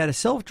 If you had a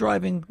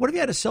self-driving, what if you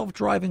had a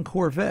self-driving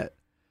Corvette?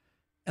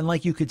 And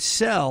like you could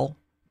sell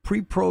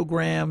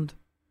pre-programmed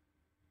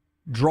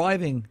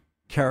driving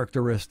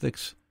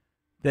characteristics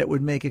that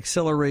would make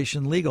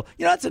acceleration legal.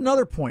 You know, that's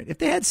another point. If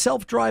they had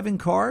self-driving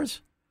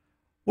cars,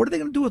 what are they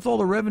going to do with all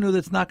the revenue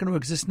that's not going to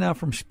exist now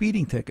from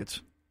speeding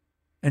tickets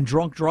and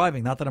drunk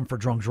driving? Not that I'm for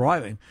drunk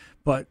driving,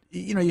 but,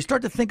 you know, you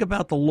start to think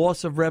about the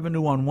loss of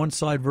revenue on one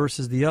side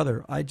versus the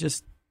other. I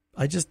just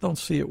don't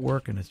see it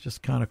working. It's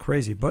just kind of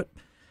crazy. But,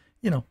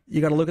 you know,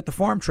 you got to look at the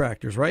farm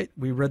tractors, right?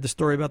 We read the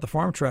story about the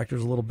farm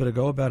tractors a little bit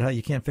ago about how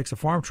you can't fix a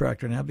farm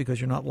tractor now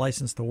because you're not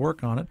licensed to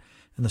work on it,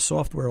 and the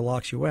software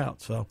locks you out.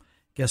 So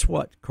guess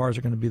what? Cars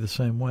are going to be the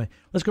same way.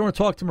 Let's go and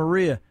talk to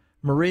Maria.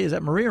 Maria, is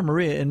that Maria or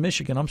Maria in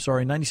Michigan? I'm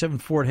sorry, 97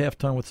 Ford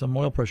half-ton with some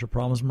oil pressure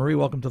problems. Marie,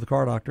 welcome to the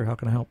Car Doctor. How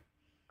can I help?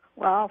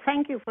 Well,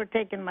 thank you for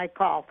taking my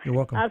call. You're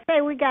welcome. I'll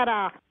say we got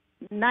a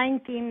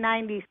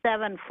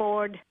 1997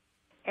 Ford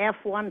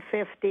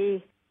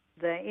F-150.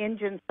 The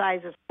engine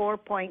size is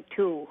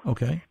 4.2.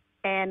 Okay.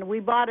 And we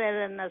bought it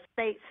in an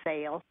estate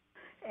sale.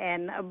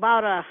 And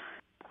about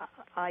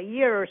a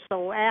year or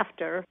so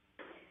after,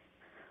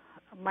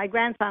 my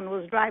grandson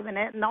was driving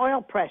it, and the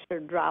oil pressure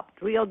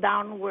dropped real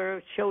down where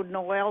it showed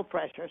no oil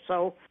pressure.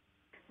 So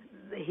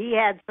he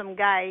had some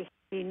guy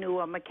he knew,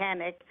 a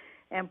mechanic,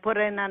 and put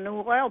in a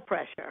new oil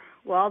pressure.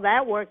 Well,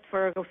 that worked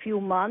for a few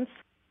months,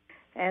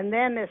 and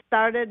then it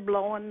started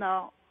blowing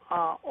the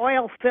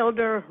oil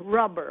filter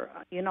rubber.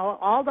 You know,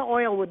 all the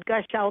oil would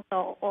gush out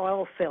the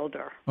oil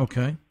filter.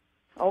 Okay.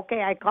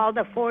 Okay, I called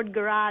the Ford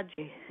garage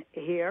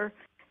here,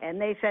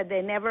 and they said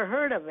they never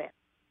heard of it.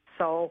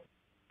 So,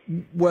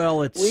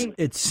 well,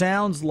 it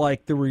sounds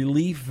like the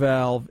relief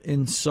valve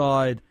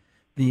inside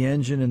the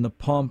engine and the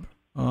pump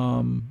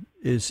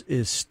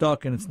is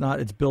stuck, and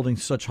it's building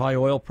such high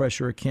oil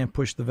pressure it can't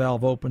push the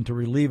valve open to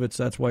relieve it.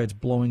 So that's why it's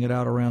blowing it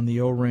out around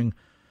the O-ring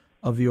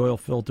of the oil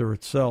filter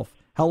itself.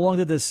 How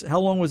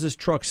long was this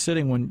truck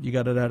sitting when you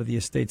got it out of the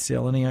estate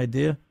sale? Any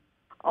idea?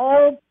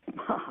 Oh,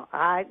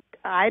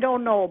 I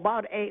don't know.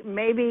 About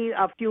maybe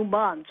a few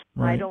months.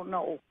 Right. I don't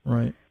know.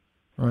 Right.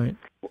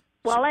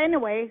 Well,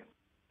 anyway,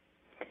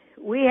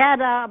 we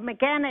had a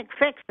mechanic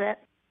fix it,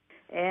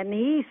 and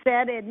he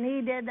said it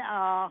needed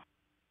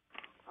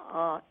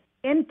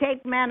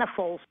intake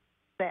manifold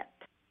set,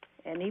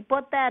 and he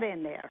put that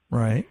in there.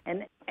 Right.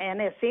 And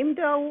it seemed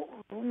to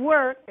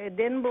work. It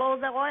didn't blow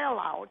the oil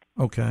out.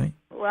 Okay.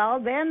 Well,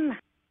 then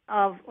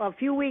a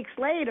few weeks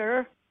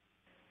later,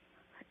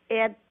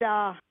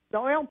 the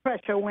oil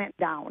pressure went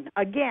down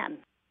again,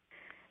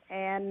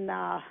 and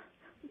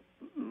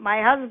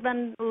my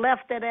husband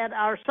left it at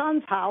our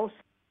son's house,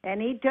 and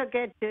he took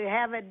it to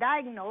have it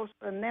diagnosed,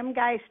 and them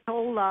guys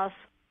told us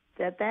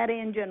that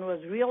engine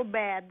was real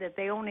bad, that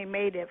they only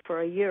made it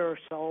for a year or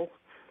so,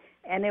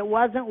 and it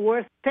wasn't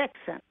worth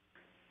fixing.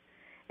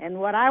 And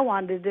what I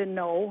wanted to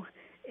know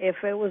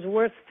if it was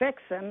worth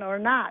fixing or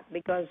not,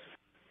 because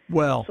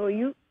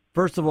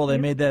first of all, they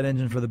made that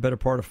engine for the better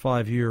part of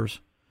 5 years.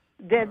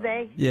 Did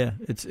they? Yeah,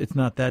 it's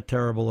not that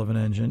terrible of an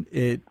engine.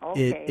 It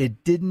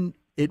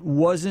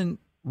wasn't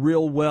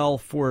real well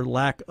for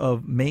lack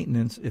of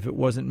maintenance. If it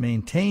wasn't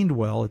maintained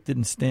well, it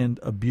didn't stand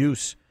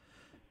abuse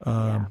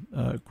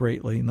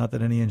greatly. Not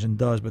that any engine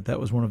does, but that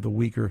was one of the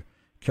weaker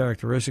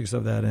characteristics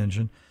of that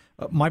engine.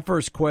 My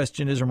first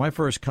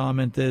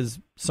comment is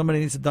somebody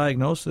needs to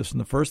diagnose this,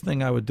 and the first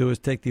thing I would do is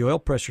take the oil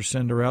pressure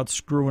sender out,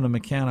 screw in a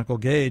mechanical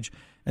gauge,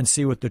 and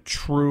see what the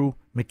true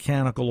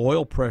mechanical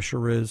oil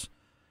pressure is,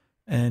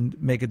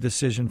 and make a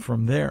decision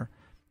from there.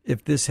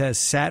 If this has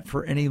sat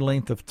for any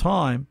length of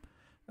time,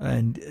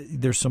 and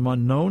there's some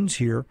unknowns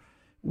here,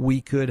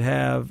 we could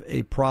have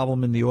a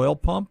problem in the oil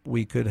pump.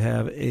 We could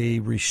have a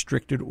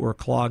restricted or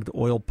clogged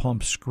oil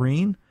pump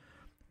screen.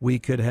 We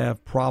could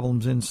have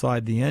problems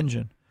inside the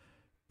engine.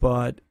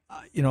 But,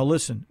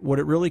 listen, what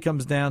it really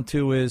comes down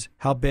to is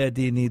how bad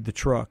do you need the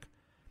truck?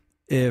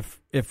 If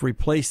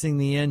replacing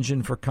the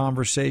engine for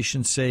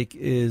conversation's sake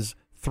is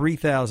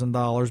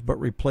 $3,000, but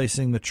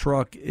replacing the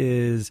truck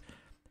is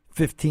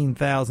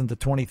 $15,000 to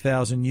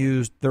 $20,000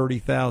 used,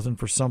 $30,000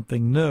 for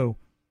something new,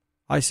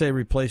 I say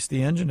replace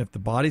the engine if the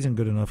body's in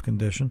good enough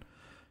condition,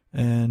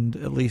 and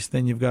at least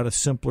then you've got a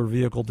simpler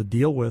vehicle to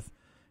deal with,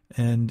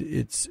 and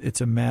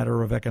it's a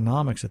matter of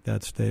economics at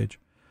that stage.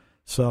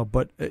 So,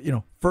 but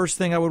first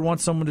thing I would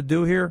want someone to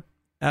do here,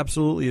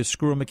 absolutely, is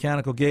screw a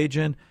mechanical gauge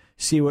in,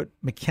 see what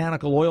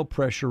mechanical oil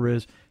pressure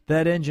is.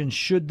 That engine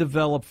should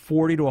develop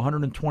 40 to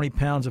 120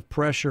 pounds of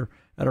pressure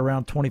at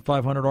around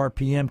 2,500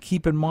 RPM.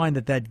 Keep in mind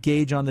that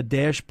gauge on the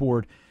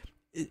dashboard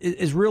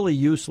is really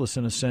useless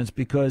in a sense,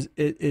 because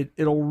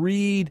it'll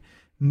read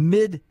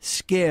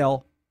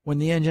mid-scale when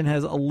the engine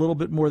has a little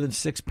bit more than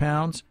 6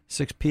 pounds,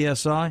 6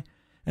 PSI.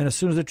 And as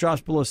soon as it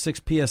drops below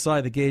 6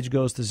 PSI, the gauge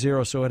goes to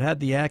 0. So it had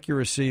the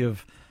accuracy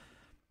of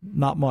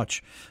not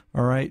much.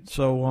 All right.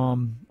 So,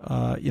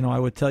 I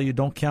would tell you,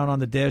 don't count on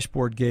the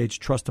dashboard gauge.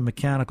 Trust a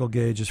mechanical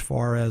gauge as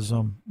far as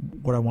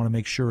what I want to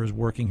make sure is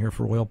working here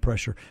for oil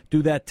pressure.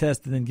 Do that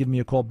test and then give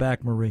me a call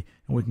back, Marie,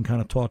 and we can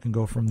kind of talk and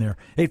go from there.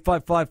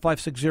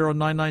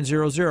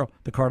 855-560-9900.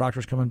 The Car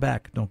Doctor's coming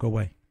back. Don't go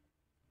away.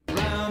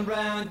 Round,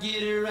 round,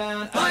 get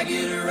around, I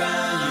get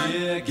around,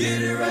 yeah,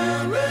 get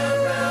around,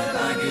 round, round,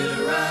 I get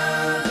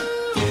around,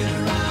 get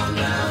around,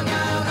 round,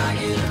 round, I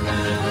get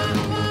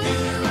around,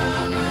 get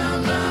around,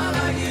 round, round,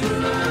 I get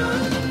around,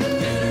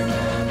 get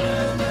around,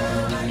 round, round,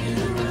 I get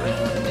around,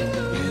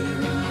 get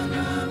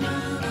around, round, round,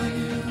 I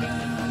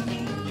get around,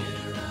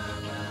 get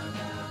around, round, round,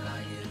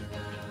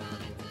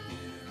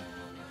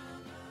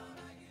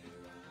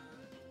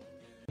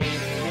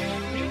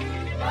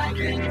 I get around,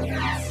 get around.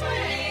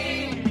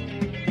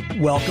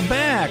 Welcome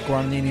back.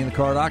 Ron Ananian, the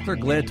Car Doctor.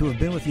 Glad to have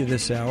been with you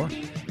this hour.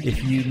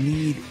 If you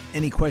need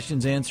any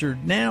questions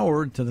answered now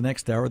or to the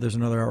next hour, there's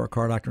another hour of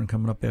Car Doctor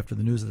coming up after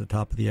the news at the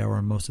top of the hour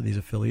on most of these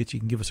affiliates. You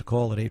can give us a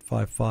call at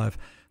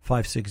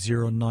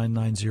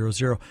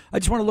 855-560-9900. I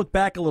just want to look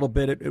back a little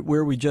bit at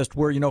where we just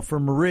were.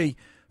 For Marie,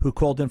 who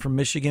called in from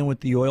Michigan with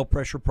the oil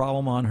pressure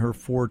problem on her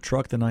Ford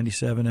truck, the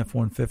 97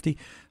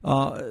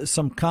 F-150.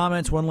 Some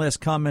comments, one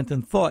last comment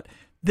and thought.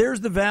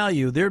 There's the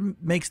value. There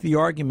makes the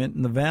argument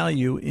and the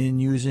value in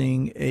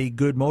using a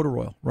good motor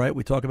oil, right?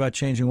 We talk about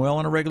changing oil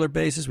on a regular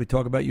basis. We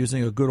talk about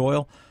using a good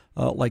oil,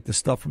 like the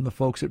stuff from the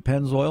folks at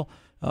Pennzoil.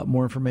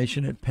 More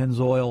information at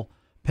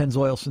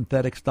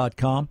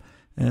pennzoilsynthetics.com.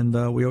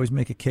 And we always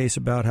make a case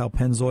about how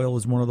Pennzoil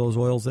is one of those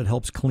oils that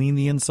helps clean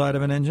the inside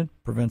of an engine,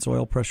 prevents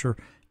oil pressure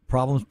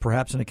problems,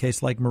 perhaps in a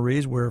case like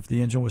Marie's, where if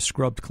the engine was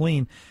scrubbed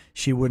clean,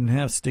 she wouldn't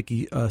have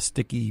sticky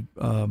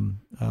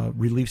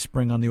relief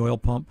spring on the oil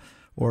pump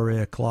or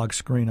a clogged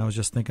screen. I was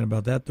just thinking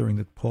about that during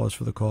the pause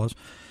for the cause.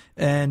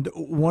 And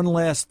one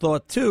last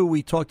thought, too.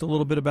 We talked a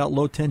little bit about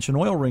low-tension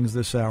oil rings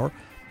this hour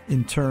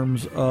in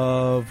terms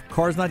of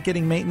cars not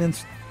getting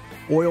maintenance,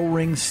 oil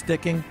rings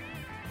sticking,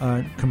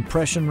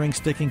 compression rings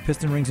sticking,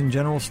 piston rings in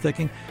general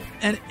sticking.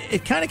 And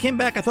it kind of came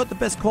back. I thought the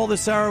best call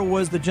this hour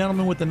was the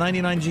gentleman with the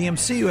 99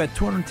 GMC who had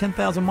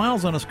 210,000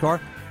 miles on his car,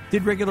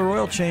 did regular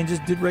oil changes,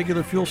 did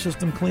regular fuel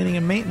system cleaning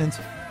and maintenance,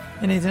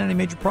 and he hasn't had any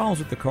major problems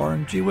with the car.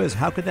 And gee whiz,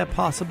 how could that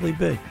possibly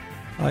be?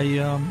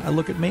 I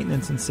look at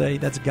maintenance and say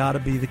that's got to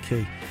be the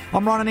key.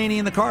 I'm Ron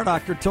Ananian, the Car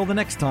Doctor. Till the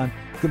next time,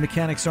 good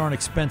mechanics aren't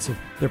expensive.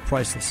 They're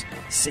priceless.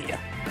 See ya.